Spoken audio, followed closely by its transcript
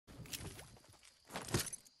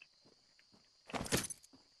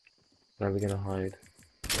Where are we gonna hide?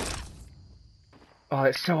 Oh,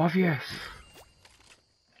 it's so obvious.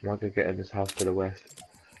 I might go get in this house to the west.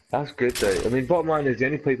 That's good though. I mean, bottom line is the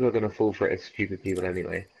only people who are gonna fall for it is stupid people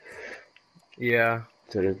anyway. Yeah.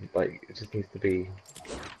 So like, it just needs to be.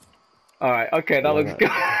 Alright, okay, that looks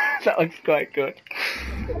good. That looks quite good.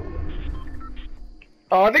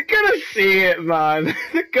 Oh, they're gonna see it, man.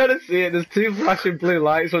 They're gonna see it. There's two flashing blue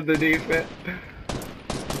lights underneath it.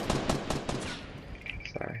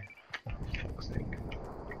 Sorry. Oh, for fuck's sake.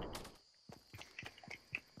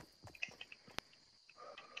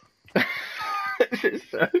 This is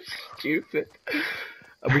so stupid.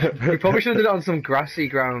 We probably should have done it on some grassy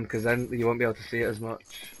ground, because then you won't be able to see it as much.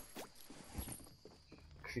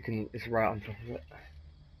 Because you can, it's right on top of it.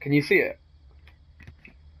 Can you see it?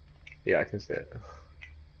 Yeah, I can see it.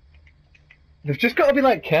 They've just got to be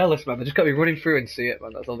like careless, man. They've just got to be running through and see it,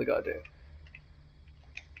 man. That's all they got to do.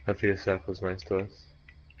 Hopefully the circle's nice to us.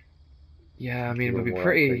 Yeah, I mean, we'd be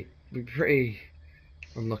pretty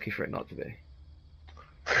unlucky for it not to be.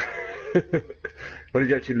 What did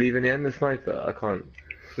you actually leave in the end? The sniper? I can't.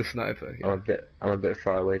 The sniper. Yeah. I'm a bit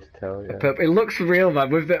far away to tell. Yeah. It looks real, man.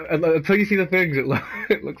 With the until you see the things, it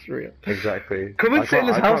looks real. Exactly. Come and sit in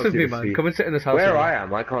this house with me, man. Come and sit in this house. Where I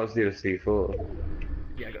am, I can't see the C4.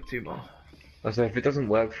 Yeah, I got two more. So if it doesn't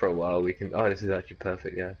work for a while, we can. Oh, this is actually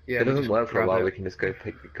perfect. Yeah. Yeah. If it doesn't work for a while, we can just go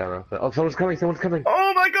pick the gun up. Oh, someone's coming! Someone's coming!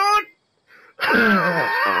 Oh my god!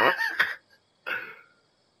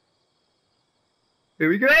 Here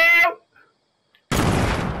we go!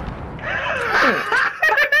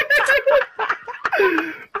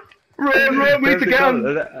 Run, we need to get them!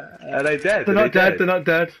 Are they dead? They're not dead, they're not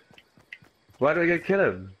dead. Why do we go kill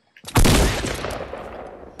him?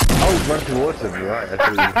 Oh, run towards him, you're right. He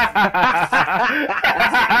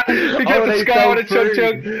jumped the sky with a chug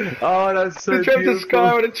chug. Oh, that's so beautiful. He jumped the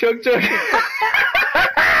sky with a chug chug.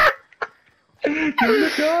 Oh my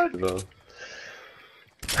god!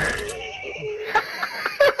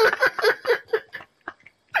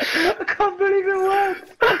 I can't believe it worked!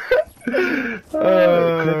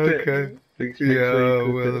 Okay. Yeah,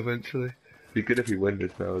 well, eventually. Be good if we win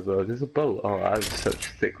this now as well. There's a boat. Oh, I have such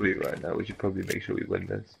thick loot right now. We should probably make sure we win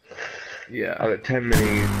this. Yeah. I've got 10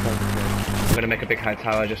 minis. I'm gonna make a big high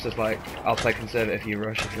tower just as like, I'll play conservative, you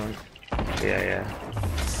rush if you want. Yeah, yeah.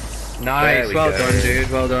 Nice, well done, dude,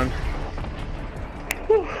 well done.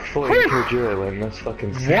 40 kill duo win, that's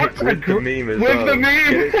fucking sick. What? With the meme as well. With the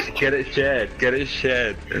meme! Get it shared, get it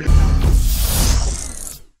shared.